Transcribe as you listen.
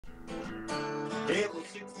It was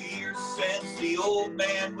 60 years since the old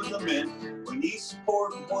man was lament, when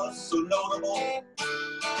Eastport was so notable,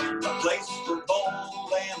 a place for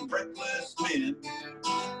bold and reckless men,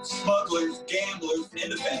 smugglers, gamblers,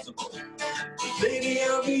 indefensible. The city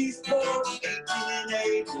of Eastport,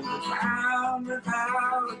 1808, was a town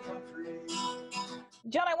without a country.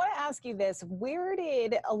 John, I want to ask you this. Where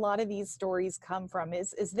did a lot of these stories come from?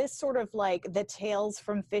 Is this sort of like the tales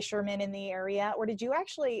from fishermen in the area? Or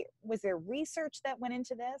was there research that went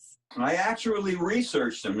into this? I actually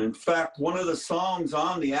researched them. In fact, one of the songs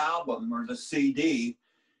on the album or the CD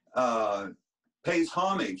pays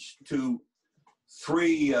homage to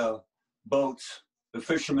three boats, the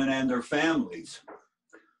fishermen and their families.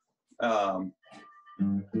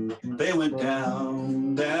 They went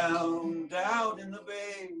down, down, down in the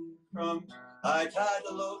bay, from high tide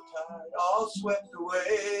to low tide, all swept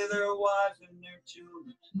away, their wives and their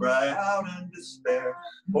children cry out in despair.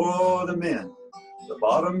 For the men, the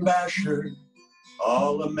bottom basher,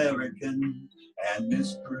 all American and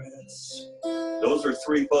Miss Press. Those are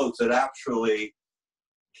three boats that actually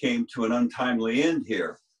came to an untimely end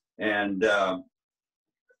here. And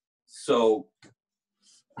so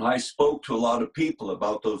I spoke to a lot of people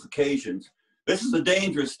about those occasions. This is a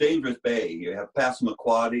dangerous, dangerous bay. You have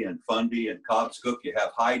Passamaquoddy and Fundy and Cobscook. You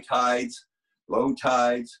have high tides, low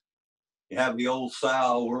tides. You have the old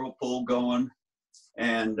Sal whirlpool going.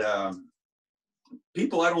 And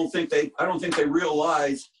people, I don't think they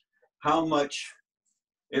realize how much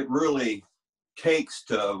it really takes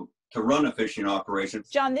to run a fishing operation.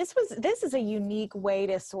 John, this is a unique way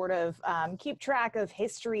to sort of keep track of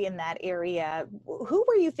history in that area. Who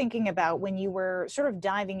were you thinking about when you were sort of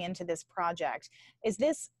diving into this project? Is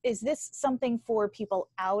this something for people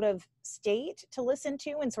out of state to listen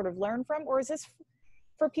to and sort of learn from, or is this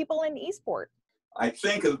for people in Eastport? I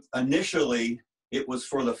think initially it was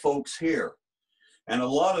for the folks here. And a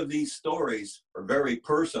lot of these stories are very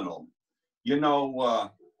personal. You know,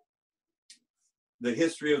 the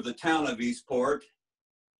history of the town of Eastport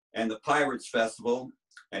and the Pirates Festival,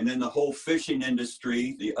 and then the whole fishing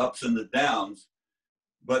industry, the ups and the downs.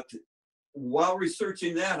 But while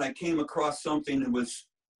researching that, I came across something that was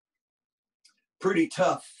pretty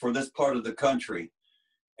tough for this part of the country.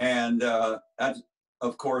 And that,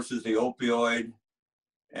 of course, is the opioid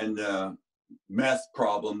and meth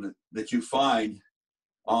problem that you find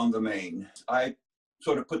on the Main. I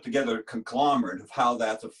sort of put together a conglomerate of how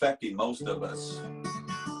that's affecting most of us.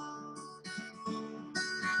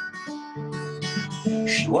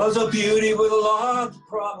 She was a beauty with a lot to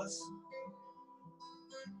promise.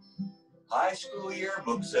 High school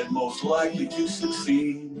yearbook said most likely to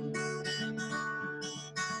succeed.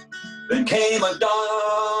 Then came a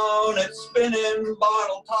donut spinning,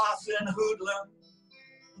 bottle tossing hoodlum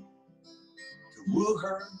to woo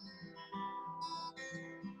her.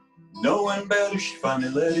 Knowing better, she finally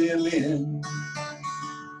let him in.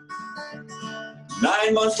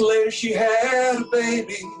 9 months later, she had a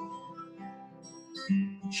baby.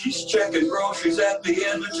 She's checking groceries at the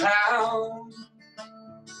end of town.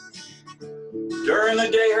 During the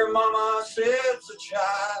day, her mama sits a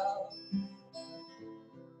child.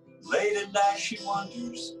 Late at night, she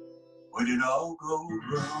wonders, where did it all go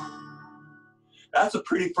wrong? That's a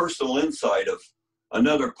pretty personal insight of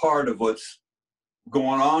another part of what's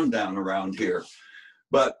going on down around here.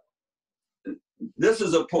 But this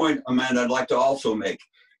is a point, Amanda, I'd like to also make.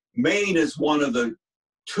 Maine is one of the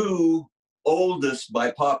two oldest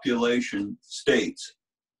by population states.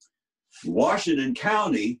 Washington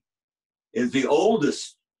County is the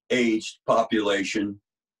oldest aged population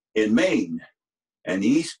in Maine, and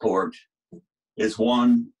Eastport is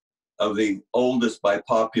one of the oldest by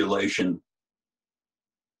population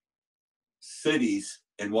cities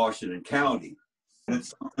in Washington County. And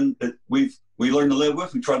it's something that we learn to live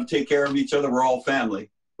with. We try to take care of each other. We're all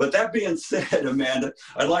family. But that being said, Amanda,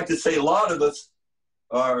 I'd like to say a lot of us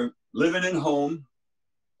are living at home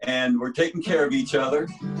and we're taking care of each other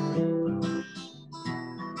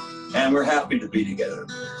and we're happy to be together.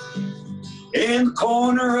 In the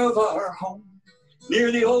corner of our home,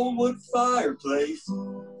 near the old wood fireplace,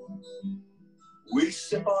 we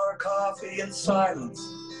sip our coffee in silence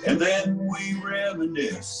and then we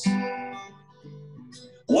reminisce.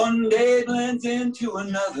 One day blends into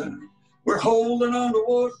another. We're holding on to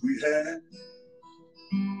what we had.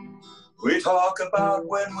 We talk about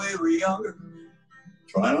when we were younger.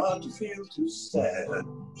 Try not to feel too sad.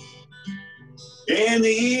 In the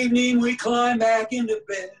evening, we climb back into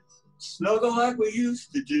bed, snuggle like we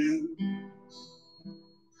used to do.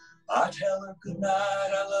 I tell her good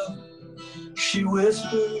night, I love her. She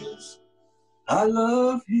whispers, I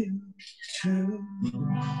love you too.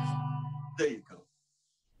 There you go.